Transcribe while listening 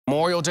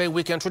Memorial Day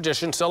weekend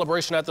tradition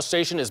celebration at the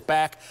station is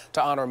back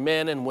to honor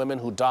men and women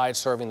who died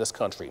serving this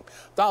country.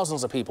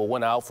 Thousands of people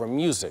went out for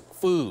music,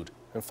 food,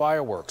 and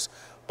fireworks.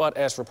 But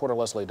as reporter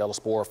Leslie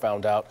Delaspore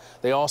found out,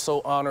 they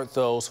also honored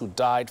those who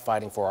died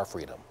fighting for our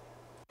freedom.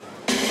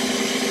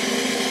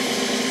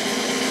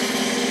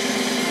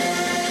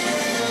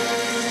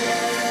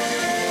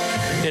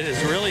 It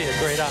is really a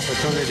great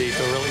opportunity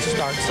to really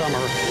start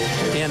summer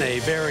in a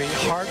very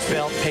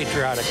heartfelt,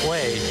 patriotic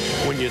way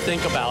when you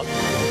think about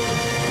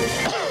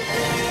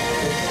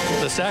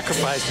the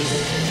sacrifices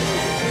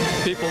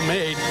people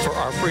made for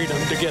our freedom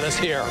to get us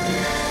here.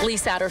 Lee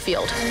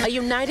Satterfield, a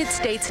United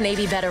States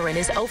Navy veteran,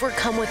 is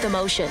overcome with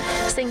emotion,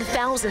 seeing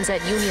thousands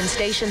at Union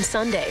Station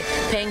Sunday,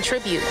 paying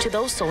tribute to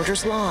those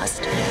soldiers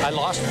lost. I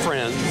lost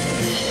friends,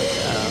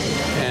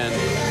 and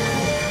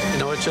you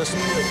know, it's just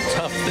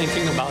tough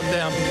thinking about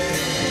them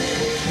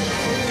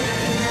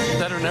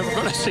that are never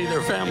going to see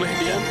their family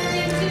again.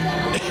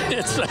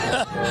 It's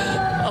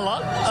a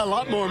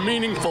lot more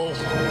meaningful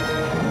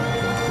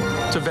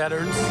to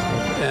veterans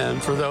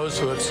and for those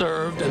who have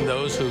served and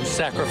those who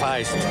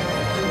sacrificed.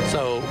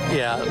 So,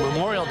 yeah,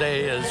 Memorial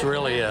Day is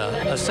really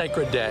a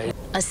sacred day.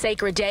 A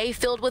sacred day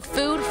filled with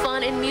food,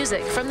 fun, and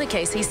music from the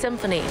KC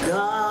Symphony.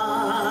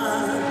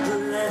 God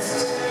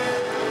bless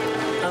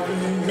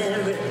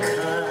America.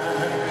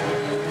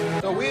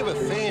 So we have a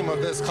theme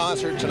of this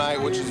concert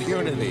tonight, which is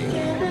unity,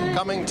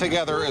 coming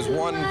together as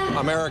one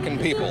American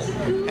people.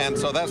 And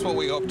so that's what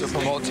we hope to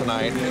promote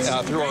tonight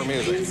through our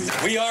music.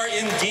 We are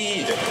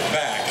indeed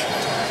back,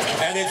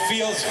 and it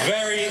feels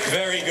very,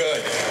 very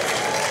good.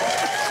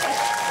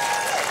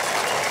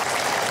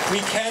 We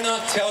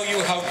cannot tell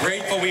you how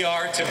grateful we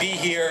are to be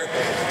here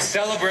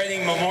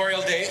celebrating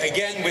Memorial Day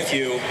again with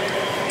you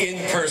in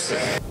person.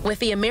 With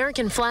the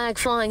American flag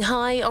flying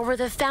high over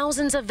the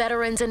thousands of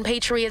veterans and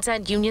patriots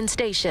at Union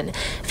Station,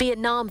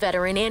 Vietnam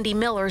veteran Andy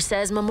Miller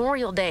says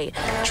Memorial Day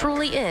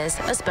truly is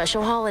a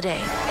special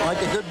holiday. Like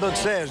the good book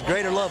says,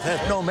 greater love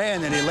hath no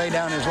man than he lay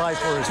down his life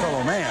for his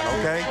fellow man,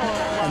 okay?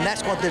 And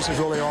that's what this is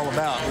really all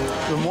about.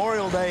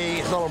 Memorial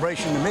Day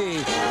celebration to me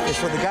is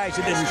for the guys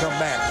that didn't come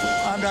back.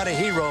 I'm not a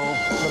hero,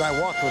 but I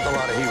walked with a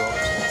lot of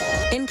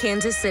heroes. In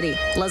Kansas City,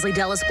 Leslie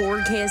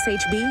Delaspore,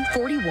 KSHB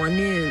 41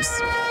 News.